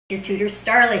Your tutor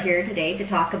Starla here today to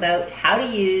talk about how to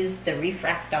use the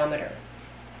refractometer.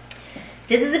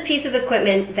 This is a piece of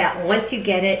equipment that once you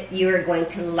get it, you are going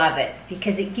to love it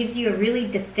because it gives you a really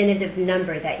definitive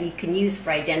number that you can use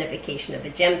for identification of a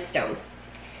gemstone.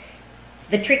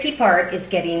 The tricky part is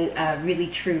getting a really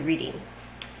true reading.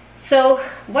 So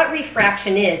what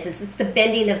refraction is it's the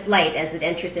bending of light as it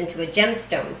enters into a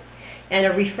gemstone. And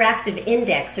a refractive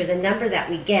index, or the number that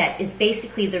we get, is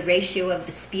basically the ratio of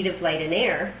the speed of light in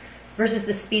air versus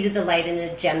the speed of the light in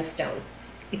a gemstone.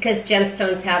 Because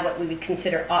gemstones have what we would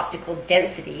consider optical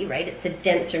density, right? It's a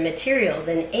denser material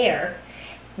than air.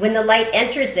 When the light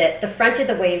enters it, the front of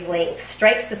the wavelength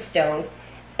strikes the stone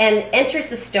and enters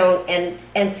the stone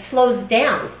and slows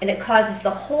down, and it causes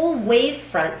the whole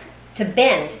wavefront to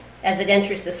bend as it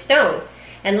enters the stone.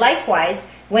 And likewise,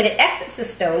 when it exits the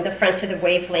stone, the front of the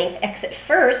wavelength exit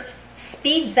first,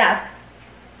 speeds up,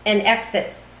 and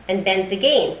exits and bends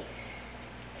again.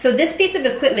 So this piece of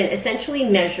equipment essentially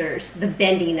measures the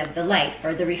bending of the light,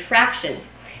 or the refraction.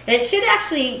 And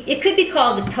it could be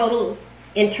called the total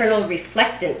internal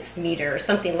reflectance meter or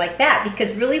something like that,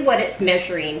 because really what it's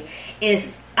measuring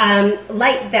is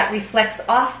light that reflects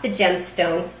off the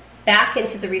gemstone back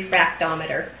into the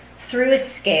refractometer through a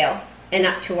scale and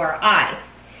up to our eye.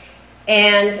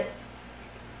 And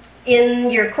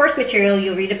in your course material,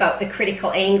 you'll read about the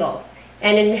critical angle.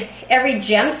 And in every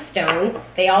gemstone,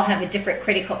 they all have a different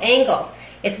critical angle.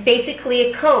 It's basically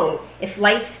a cone. If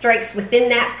light strikes within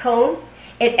that cone,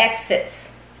 it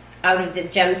exits out of the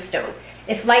gemstone.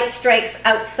 If light strikes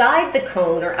outside the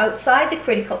cone or outside the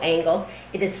critical angle,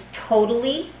 it is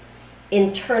totally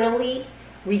internally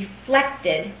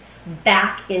reflected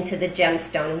back into the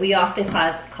gemstone. We often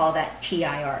call that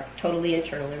TIR, totally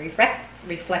internally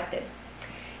reflected.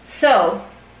 So,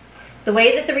 the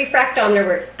way that the refractometer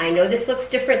works, I know this looks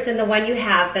different than the one you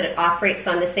have, but it operates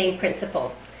on the same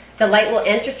principle. The light will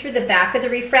enter through the back of the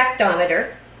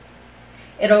refractometer.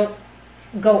 It'll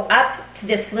go up to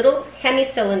this little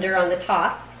hemicylinder on the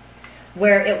top,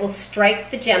 where it will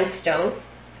strike the gemstone.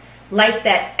 Light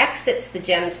that exits the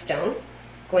gemstone,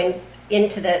 going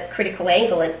into the critical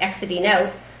angle and exiting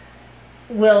out,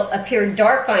 will appear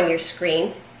dark on your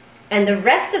screen, and the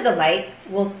rest of the light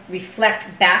will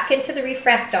reflect back into the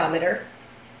refractometer,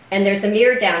 and there's a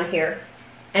mirror down here,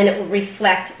 and it will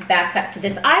reflect back up to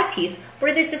this eyepiece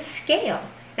where there's a scale,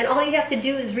 and all you have to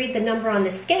do is read the number on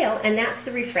the scale, and that's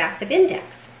the refractive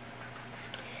index.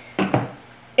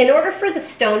 In order for the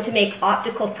stone to make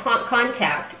optical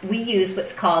contact, we use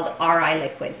what's called RI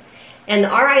liquid. And the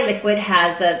RI liquid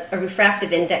has a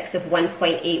refractive index of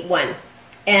 1.81.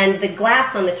 And the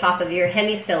glass on the top of your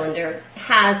hemicylinder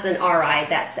has an RI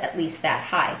that's at least that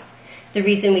high. The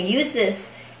reason we use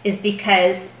this is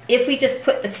because if we just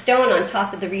put the stone on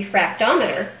top of the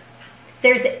refractometer,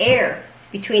 there's air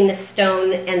between the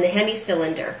stone and the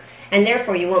hemicylinder, and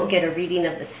therefore you won't get a reading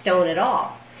of the stone at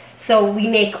all. So we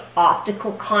make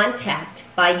optical contact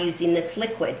by using this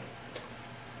liquid.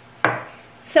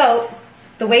 So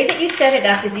the way that you set it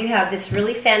up is you have this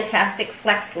really fantastic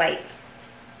flex light.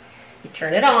 You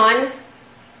turn it on,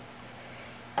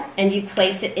 and you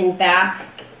place it in back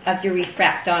of your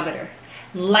refractometer.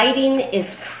 Lighting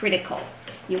is critical.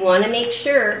 You want to make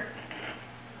sure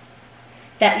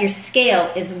that your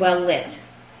scale is well lit.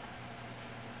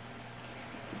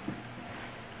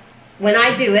 When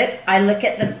I do it, I look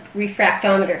at the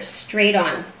refractometer straight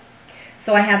on.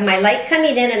 So I have my light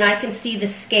coming in, and I can see the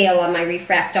scale on my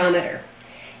refractometer.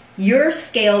 Your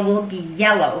scale will be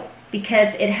yellow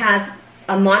because it has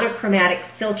a monochromatic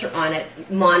filter on it,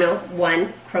 mono,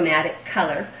 one chromatic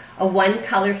color, a one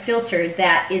color filter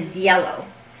that is yellow.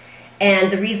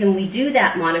 And the reason we do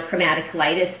that monochromatic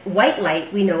light is white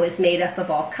light we know is made up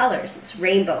of all colors, it's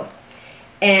rainbow.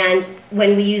 And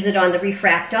when we use it on the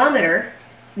refractometer,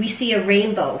 we see a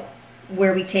rainbow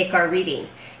where we take our reading.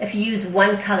 If you use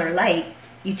one color light,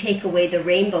 you take away the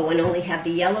rainbow and only have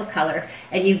the yellow color,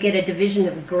 and you get a division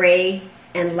of gray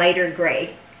and lighter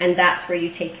gray, and that's where you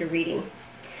take your reading.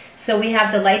 So we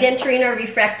have the light entering our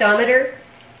refractometer.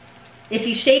 If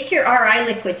you shake your RI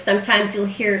liquid, sometimes you'll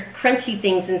hear crunchy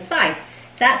things inside.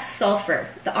 That's sulfur.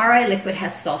 The RI liquid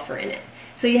has sulfur in it.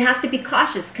 So you have to be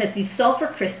cautious because these sulfur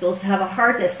crystals have a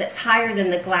hardness that's higher than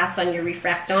the glass on your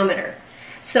refractometer.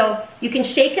 So you can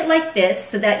shake it like this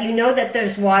so that you know that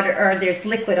there's water or there's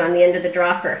liquid on the end of the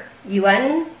dropper. You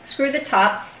unscrew the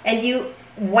top and you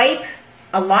wipe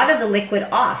a lot of the liquid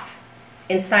off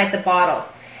inside the bottle.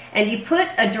 And you put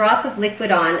a drop of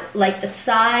liquid on like the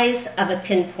size of a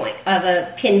pinpoint, of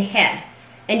a pinhead.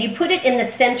 And you put it in the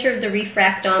center of the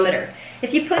refractometer.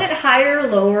 If you put it higher or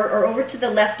lower or over to the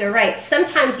left or right,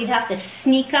 sometimes you have to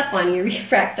sneak up on your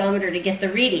refractometer to get the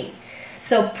reading.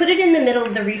 So put it in the middle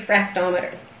of the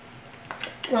refractometer.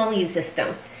 I'll use this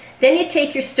stone. Then you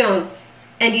take your stone,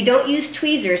 and you don't use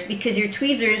tweezers because your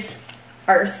tweezers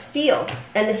are steel,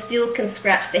 and the steel can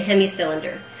scratch the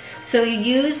hemicylinder. So you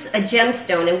use a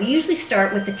gemstone, and we usually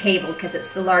start with the table because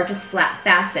it's the largest flat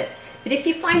facet. But if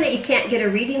you find that you can't get a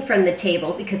reading from the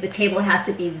table, because the table has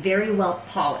to be very well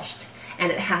polished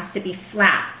and it has to be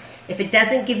flat, if it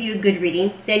doesn't give you a good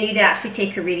reading, then you'd actually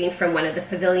take a reading from one of the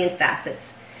pavilion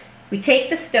facets. We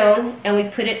take the stone and we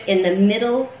put it in the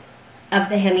middle of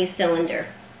the hemicylinder,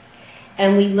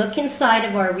 and we look inside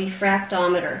of our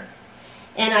refractometer,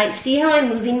 and I see how I'm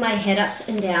moving my head up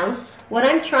and down. What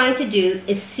I'm trying to do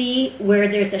is see where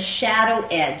there's a shadow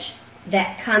edge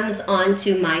that comes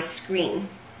onto my screen.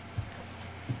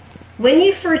 When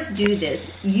you first do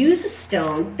this, use a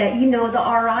stone that you know the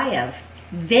RI of.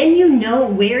 Then you know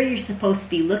where you're supposed to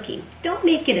be looking. Don't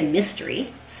make it a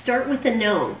mystery. Start with a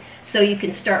known. So you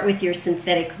can start with your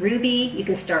synthetic ruby, you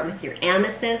can start with your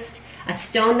amethyst, a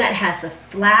stone that has a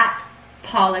flat,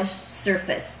 polished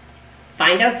surface.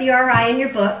 Find out the RI in your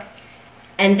book,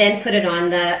 and then put it on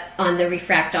the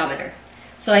refractometer.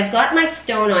 So I've got my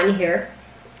stone on here,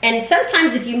 and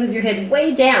sometimes if you move your head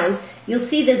way down, you'll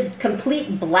see this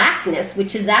complete blackness,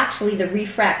 which is actually the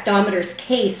refractometer's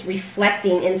case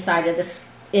reflecting inside of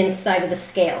the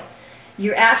scale.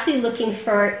 You're actually looking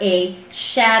for a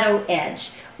shadow edge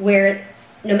where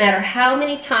no matter how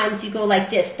many times you go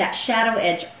like this, that shadow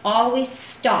edge always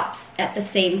stops at the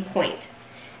same point.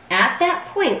 At that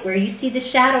point where you see the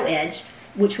shadow edge,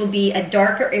 which will be a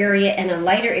darker area and a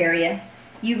lighter area,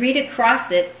 you read across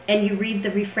it and you read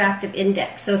the refractive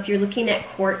index. So if you're looking at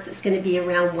quartz, it's going to be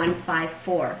around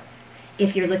 154.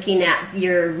 If you're looking at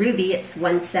your ruby, it's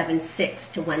 176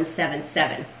 to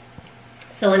 177.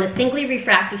 So on a singly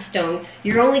refractive stone,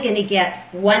 you're only going to get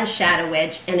one shadow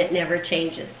edge, and it never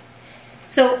changes.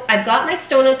 So I've got my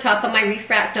stone on top of my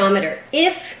refractometer.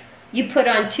 If you put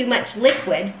on too much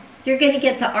liquid, you're going to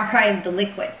get the RI of the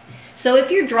liquid. So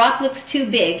if your drop looks too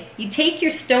big, you take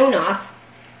your stone off.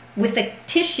 With a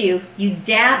tissue, you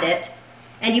dab it,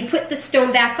 and you put the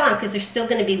stone back on because there's still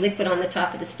going to be liquid on the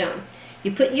top of the stone.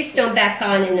 You put your stone back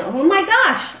on and oh my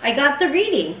gosh, I got the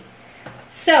reading.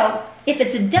 So if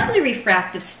it's a doubly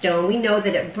refractive stone, we know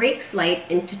that it breaks light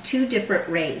into two different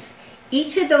rays.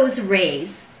 Each of those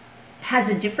rays has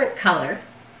a different color,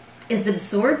 is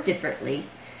absorbed differently,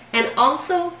 and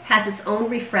also has its own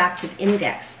refractive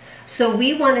index. So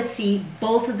we want to see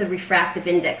both of the refractive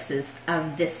indexes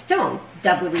of this stone,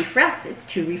 doubly refractive,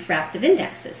 two refractive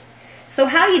indexes. So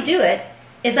how you do it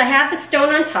is I have the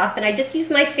stone on top, and I just use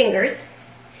my fingers,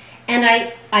 and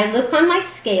I look on my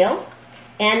scale,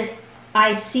 and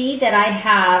I see that I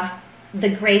have the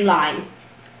gray line.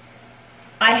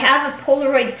 I have a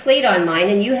Polaroid plate on mine,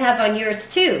 and you have on yours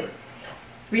too.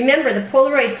 Remember, the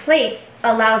Polaroid plate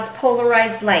allows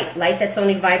polarized light that's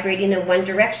only vibrating in one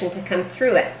direction to come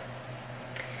through it.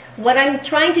 What I'm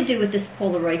trying to do with this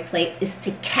Polaroid plate is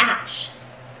to catch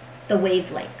the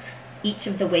wavelengths, each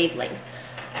of the wavelengths.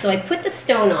 So I put the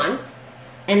stone on,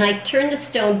 and I turn the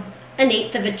stone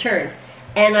 1/8 of a turn.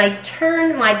 And I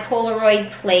turn my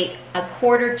Polaroid plate a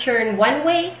quarter turn one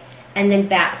way, and then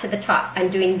back to the top. I'm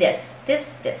doing this,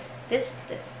 this, this, this,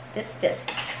 this, this, this.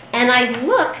 And I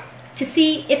look to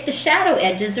see if the shadow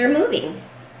edges are moving.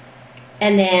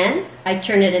 And then I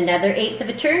turn it another 1/8 of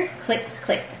a turn, click,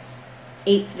 click.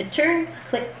 1/8 of a turn,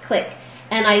 click, click.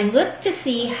 And I look to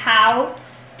see how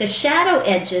the shadow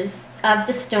edges of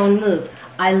the stone move.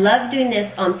 I love doing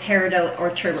this on peridot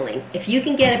or tourmaline. If you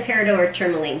can get a peridot or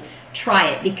tourmaline, try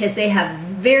it, because they have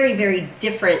very, very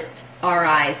different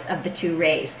RIs of the two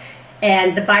rays.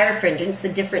 And the birefringence, the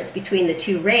difference between the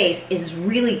two rays, is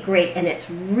really great, and it's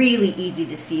really easy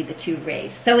to see the two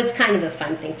rays. So it's kind of a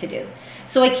fun thing to do.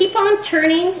 So I keep on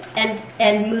turning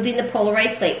and moving the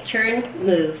Polaroid plate. Turn,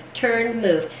 move,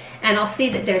 and I'll see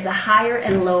that there's a higher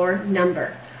and lower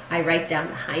number. I write down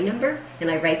the high number,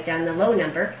 and I write down the low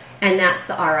number, and that's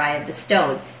the RI of the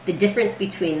stone. The difference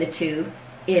between the two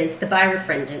is the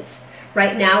birefringence.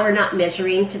 Right now we're not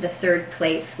measuring to the third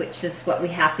place, which is what we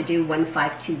have to do,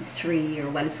 1523 or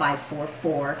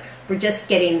 1544. We're just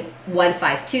getting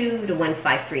 152 to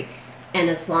 153. And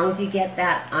as long as you get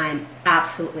that, I'm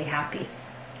absolutely happy.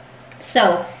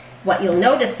 So what you'll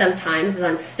notice sometimes is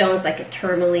on stones like a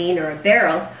tourmaline or a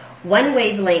beryl, one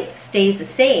wavelength stays the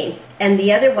same and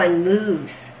the other one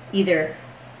moves either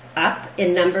up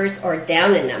in numbers or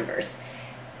down in numbers.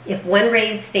 If one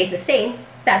ray stays the same,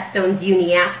 that stone's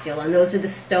uniaxial, and those are the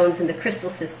stones in the crystal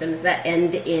systems that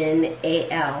end in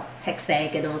Al,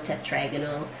 hexagonal,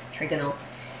 tetragonal, trigonal.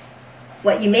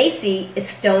 What you may see is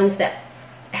stones that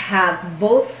have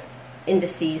both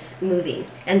indices moving,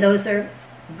 and those are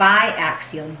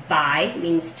biaxial. Bi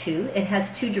means two. It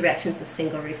has two directions of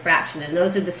single refraction, and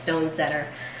those are the stones that are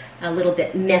a little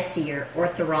bit messier,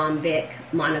 orthorhombic,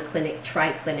 monoclinic,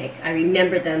 triclinic. I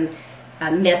remember them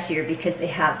messier because they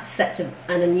have such an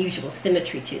unusual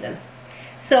symmetry to them.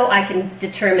 So I can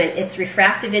determine its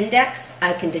refractive index,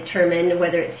 I can determine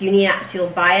whether it's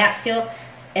uniaxial, biaxial,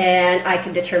 and I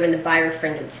can determine the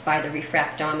birefringence by the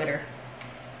refractometer.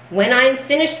 When I'm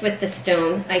finished with the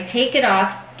stone, I take it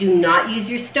off. Do not use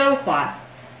your stone cloth.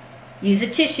 Use a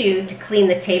tissue to clean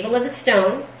the table of the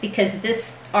stone, because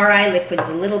this RI liquid is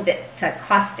a little bit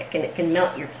caustic and it can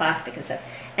melt your plastic and stuff.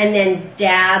 And then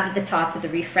dab the top of the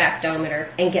refractometer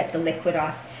and get the liquid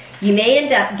off. You may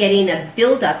end up getting a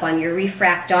buildup on your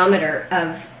refractometer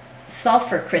of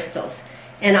sulfur crystals.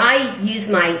 And I use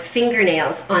my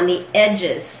fingernails on the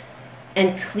edges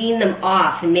and clean them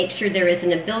off and make sure there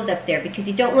isn't a buildup there, because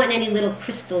you don't want any little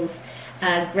crystals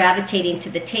gravitating to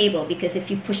the table, because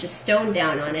if you push a stone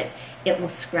down on it, it will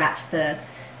scratch the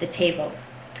table.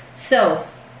 So,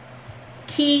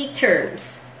 key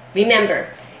terms. Remember,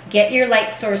 get your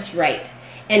light source right.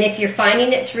 And if you're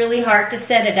finding it's really hard to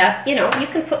set it up, you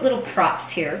can put little props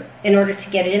here in order to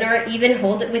get it in, or even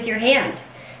hold it with your hand.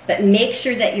 But make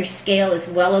sure that your scale is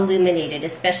well illuminated,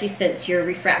 especially since your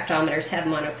refractometers have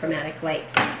monochromatic light.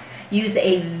 Use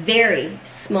a very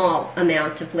small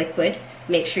amount of liquid.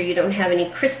 Make sure you don't have any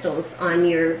crystals on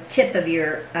your tip of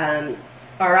your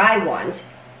RI wand,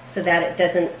 so that it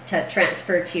doesn't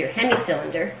transfer to your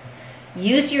hemicylinder.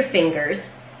 Use your fingers.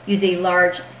 Use a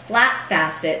large flat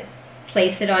facet.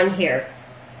 Place it on here.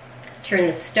 Turn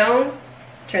the stone.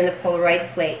 Turn the Polaroid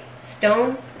plate.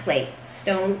 Stone, plate,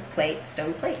 stone, plate,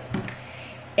 stone, plate.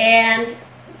 And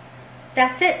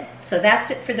that's it. So that's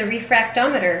it for the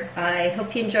refractometer. I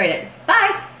hope you enjoyed it.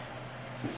 Bye!